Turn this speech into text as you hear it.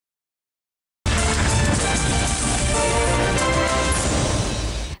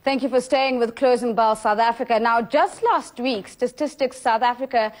Thank you for staying with Closing Bell South Africa. Now, just last week, Statistics South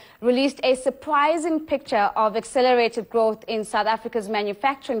Africa released a surprising picture of accelerated growth in South Africa's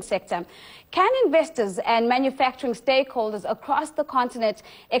manufacturing sector. Can investors and manufacturing stakeholders across the continent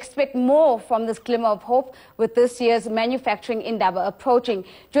expect more from this glimmer of hope with this year's manufacturing Indaba approaching?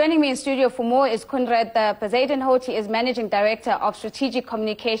 Joining me in studio for more is Kunrad Pazadenhout. He is Managing Director of Strategic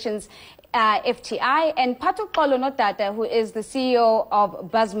Communications FTI, and Patokolo Notata, who is the CEO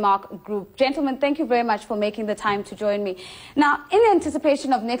of Buzzmark Group. Gentlemen, thank you very much for making the time to join me. Now, in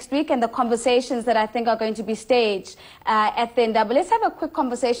anticipation of next week and the conversations that I think are going to be staged at the Indaba, let's have a quick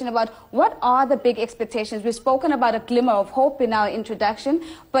conversation about what are the big expectations. We've spoken about a glimmer of hope in our introduction,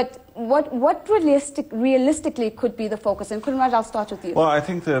 but what realistically could be the focus? And Kunrad, I'll start with you. Well, I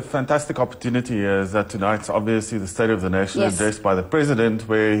think the fantastic opportunity is that tonight's obviously the State of the Nation address by the President,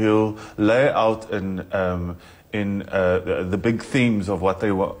 where he'll lay out the big themes of what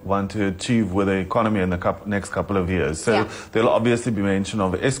they want to achieve with the economy in the next couple of years. So there'll obviously be mention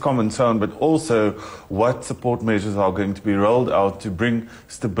of Eskom and so on, but also what support measures are going to be rolled out to bring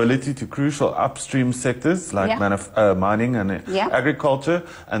stability to crucial upstream sectors like mining and agriculture,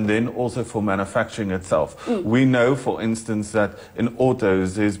 and then also for manufacturing itself. We know, for instance, that in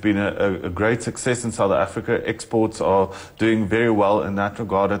autos there's been a great success in South Africa. Exports are doing very well in that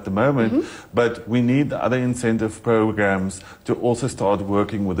regard at the moment, but we need the other incentives programs to also start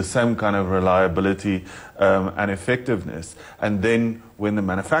working with the same kind of reliability and effectiveness. And then when the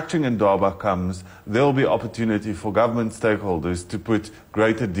manufacturing Indaba comes, there'll be opportunity for government stakeholders to put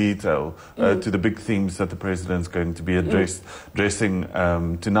greater detail to the big themes that the President's going to be addressing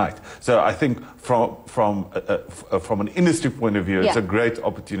tonight. So I think from an industry point of view, it's a great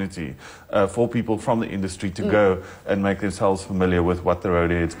opportunity for people from the industry to go and make themselves familiar with what the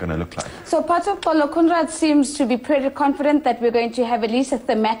road ahead is going to look like. So Patokolo, Kunrad seems to be pretty confident that we're going to have at least a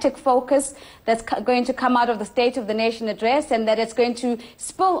thematic focus that's going to come out of the State of the Nation address, and that it's going to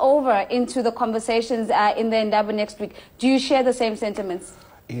spill over into the conversations in the Indaba next week. Do you share the same sentiments?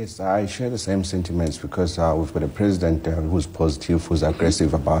 Yes, I share the same sentiments because we've got a president who's positive, who's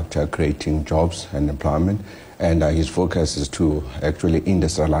aggressive about creating jobs and employment, and his focus is to actually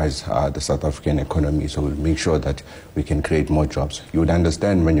industrialize the South African economy, so we'll make sure that we can create more jobs. You would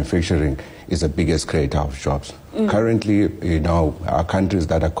understand manufacturing is the biggest creator of jobs. Currently, countries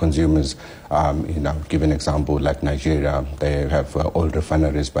that are consumers, give an example like Nigeria, they have oil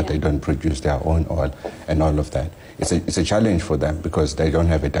refineries, but they don't produce their own oil and all of that. It's a challenge for them because they don't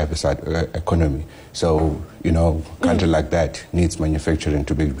have a diversified economy. So, country like that needs manufacturing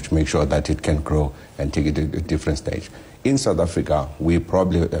to make sure that it can grow and take it to a different stage. In South Africa, we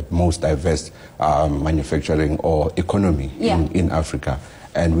probably the most diverse manufacturing or economy in Africa.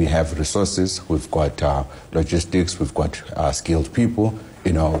 And we have resources, we've got logistics, we've got skilled people,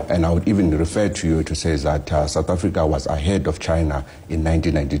 and I would even refer to you to say that South Africa was ahead of China in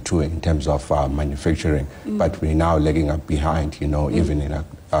 1992 in terms of manufacturing, but we're now lagging up behind, even in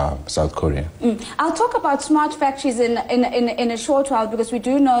South Korea. I'll talk about smart factories in a short while, because we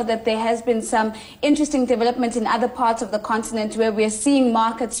do know that there has been some interesting developments in other parts of the continent where we're seeing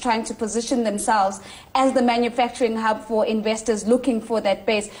markets trying to position themselves as the manufacturing hub for investors looking for that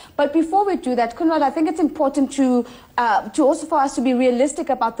base. But before we do that, Kunrad, I think it's important to also for us to be realistic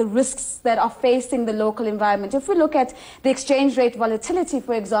about the risks that are facing the local environment. If we look at the exchange rate volatility,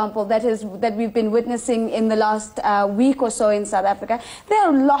 for example, that we've been witnessing in the last week or so in South Africa, there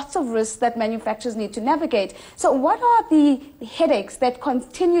are lots of risks that manufacturers need to navigate. So what are the headaches that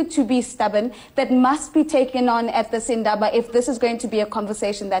continue to be stubborn that must be taken on at this Indaba if this is going to be a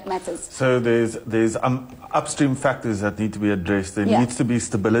conversation that matters? So there's upstream factors that need to be addressed. There needs to be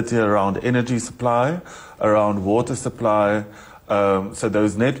stability around energy supply, around water supply. So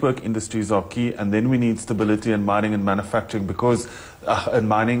those network industries are key, and then we need stability in mining and manufacturing because in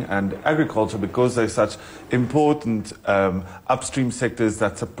mining and agriculture, because they're such important upstream sectors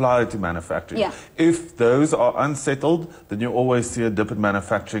that supply to manufacturing. If those are unsettled, then you always see a dip in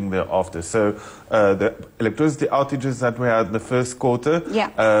manufacturing thereafter. So the electricity outages that we had in the first quarter,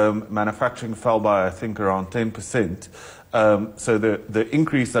 manufacturing fell by, I think, around 10%. So the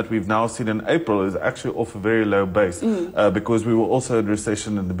increase that we've now seen in April is actually off a very low base because we were also in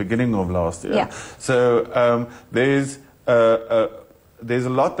recession in the beginning of last year. So there's a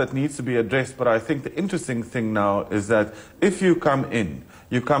lot that needs to be addressed, but I think the interesting thing now is that if you come in,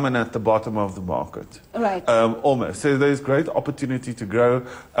 you come in at the bottom of the market. Right. Almost. So there's great opportunity to grow,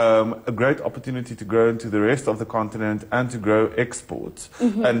 a great opportunity to grow into the rest of the continent and to grow exports.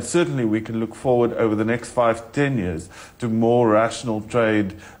 And certainly we can look forward over the next 5 to 10 years to more rational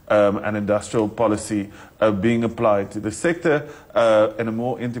trade and industrial policy being applied to the sector in a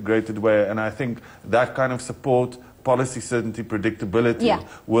more integrated way. And I think that kind of support, policy certainty, predictability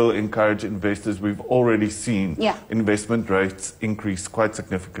will encourage investors. We've already seen investment rates increase quite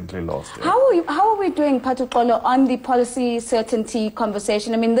significantly last year. How are we doing, Patuxolo, on the policy certainty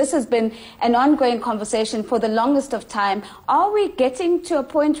conversation? I mean, this has been an ongoing conversation for the longest of time. Are we getting to a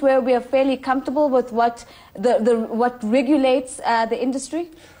point where we are fairly comfortable with what what regulates the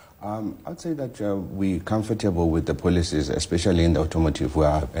industry? I'd say that we're comfortable with the policies, especially in the automotive where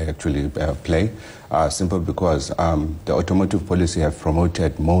I actually play, simply because the automotive policy have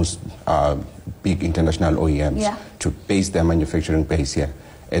promoted most big international OEMs to base their manufacturing base here.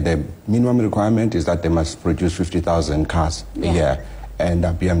 The minimum requirement is that they must produce 50,000 cars a year. And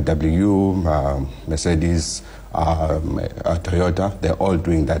BMW, Mercedes, Toyota, they're all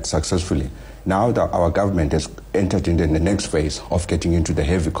doing that successfully. Now that our government has entered into the next phase of getting into the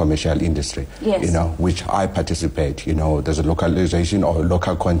heavy commercial industry, which I participate. There's a localization or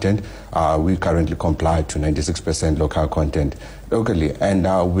local content. We currently comply to 96% local content locally, and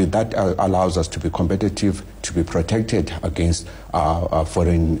with that allows us to be competitive, to be protected against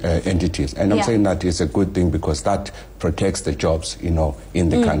foreign entities. And I'm saying that is a good thing because that protects the jobs, in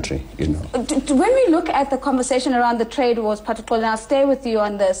the country. When we look at the conversation around the trade wars, Patuxolo, and I'll stay with you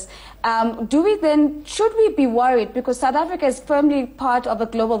on this. Should we be worried because South Africa is firmly part of a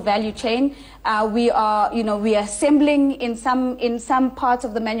global value chain? We are assembling in some parts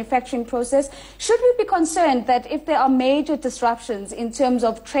of the manufacturing process. Should we be concerned that if there are major disruptions in terms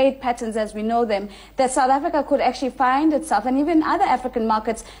of trade patterns as we know them, that South Africa could actually find itself, and even other African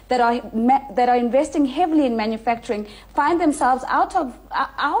markets that are investing heavily in manufacturing, find themselves out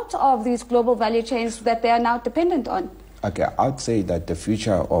of these global value chains that they are now dependent on? Okay, I'd say that the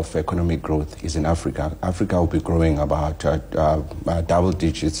future of economic growth is in Africa. Africa will be growing about double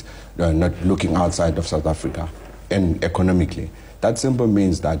digits, not looking outside of South Africa, and economically. That simply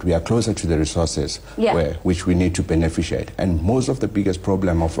means that we are closer to the resources which we need to beneficiate. And most of the biggest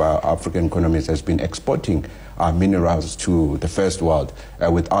problem of our African economies has been exporting minerals to the first world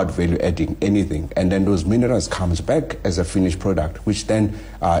without value adding anything. And then those minerals comes back as a finished product, which then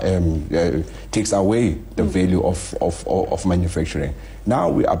takes away the value of manufacturing. Now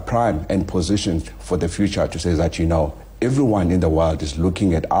we are primed and positioned for the future to say that, everyone in the world is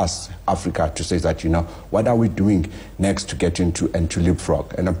looking at us, Africa, to say that, what are we doing next to get into and to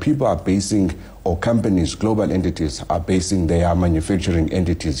leapfrog? And people are basing, or companies, global entities, are basing their manufacturing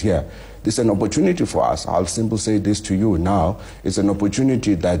entities here. This is an opportunity for us. I'll simply say this to you now. It's an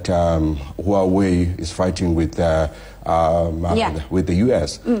opportunity that Huawei is fighting with the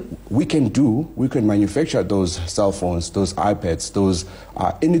US. We can manufacture those cell phones, those iPads, those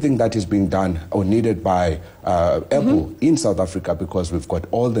anything that is being done or needed by Apple in South Africa because we've got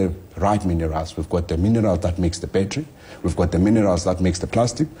all the right minerals. We've got the minerals that makes the battery. We've got the minerals that makes the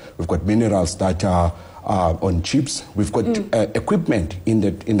plastic. We've got minerals that are on chips. We've got equipment in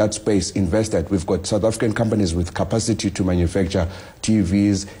that space invested. We've got South African companies with capacity to manufacture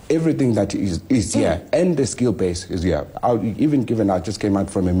TVs. Everything that is here, and the skill base is here. I just came out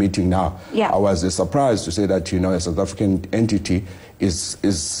from a meeting now. I was surprised to say that a South African entity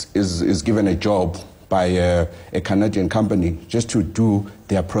is given a job by a Canadian company just to do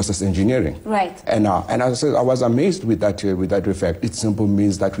their process engineering. Right. And I said I was amazed with that effect. It simply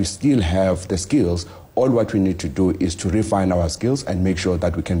means that we still have the skills. All what we need to do is to refine our skills and make sure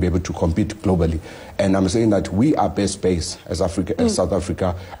that we can be able to compete globally. And I'm saying that we are best placed as South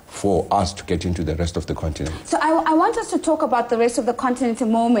Africa for us to get into the rest of the continent. So I want us to talk about the rest of the continent in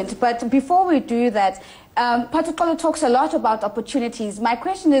a moment. But before we do that, Patuxolo talks a lot about opportunities. My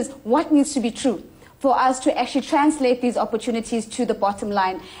question is, what needs to be true for us to actually translate these opportunities to the bottom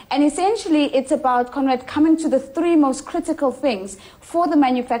line? And essentially, it's about, Conrad, coming to the 3 most critical things for the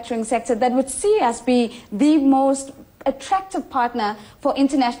manufacturing sector that would see us be the most attractive partner for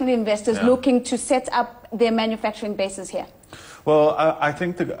international investors looking to set up their manufacturing bases here. Well, I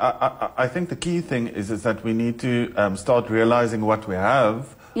think the key thing is that we need to start realizing what we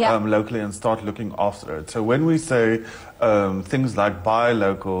have locally and start looking after it. So when we say things like buy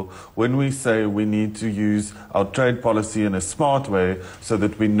local, when we say we need to use our trade policy in a smart way so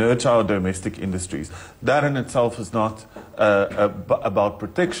that we nurture our domestic industries. That in itself is not about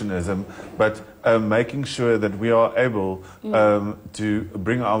protectionism, but making sure that we are able to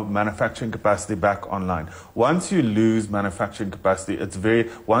bring our manufacturing capacity back online. Once you lose manufacturing capacity,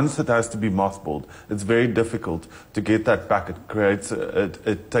 once it has to be mothballed, it's very difficult to get that back.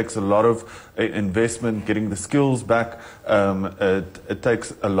 It takes a lot of investment, getting the skills back. It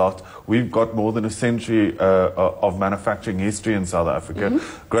takes a lot. We've got more than a century of manufacturing history in South Africa.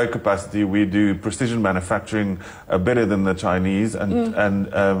 Great capacity. We do precision manufacturing better than the Chinese and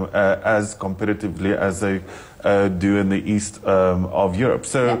as competitively as they do in the east of Europe.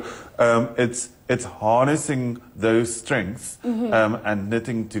 So it's harnessing those strengths and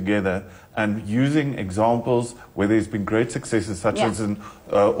knitting together and using examples where there's been great successes, such as in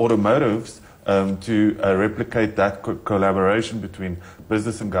automotives, to replicate that collaboration between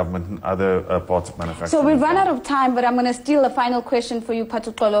business and government and other parts of manufacturing. So we've run out of time, but I'm going to steal a final question for you,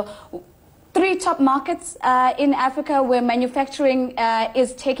 Patuxolo. 3 top markets in Africa where manufacturing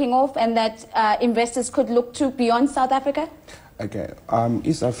is taking off and that investors could look to beyond South Africa? Okay,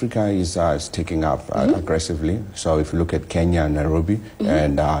 East Africa is taking up aggressively. So if you look at Kenya, Nairobi,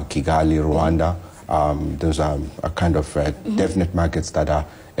 and Kigali, Rwanda, those are kind of definite markets that are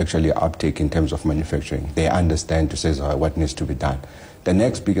actually uptake in terms of manufacturing. They understand to say what needs to be done. The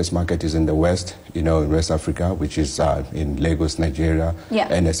next biggest market is in the West, in West Africa, which is in Lagos, Nigeria.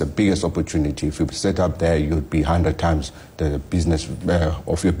 And it's the biggest opportunity. If you set up there, you'd be 100 times the business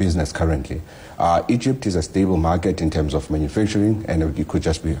of your business currently. Egypt is a stable market in terms of manufacturing, and it could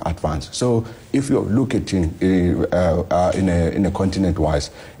just be advanced. So if you look at it in a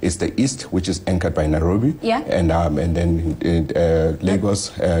continent-wise, it's the East, which is anchored by Nairobi, and then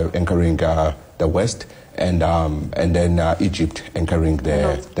Lagos anchoring the West, and then Egypt anchoring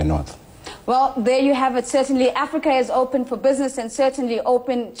the North. Well, there you have it. Certainly, Africa is open for business and certainly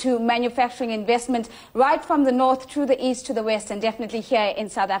open to manufacturing investment right from the north to the east to the west and definitely here in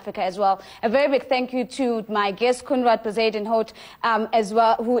South Africa as well. A very big thank you to my guest, Kunrad Bezuidenhout, as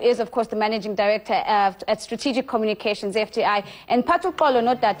well, who is, of course, the Managing Director at Strategic Communications, FTI, and Patuxolo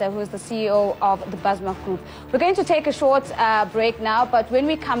Nodata, who is the CEO of the Basmark Group. We're going to take a short break now, but when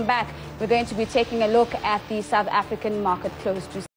we come back, we're going to be taking a look at the South African market close to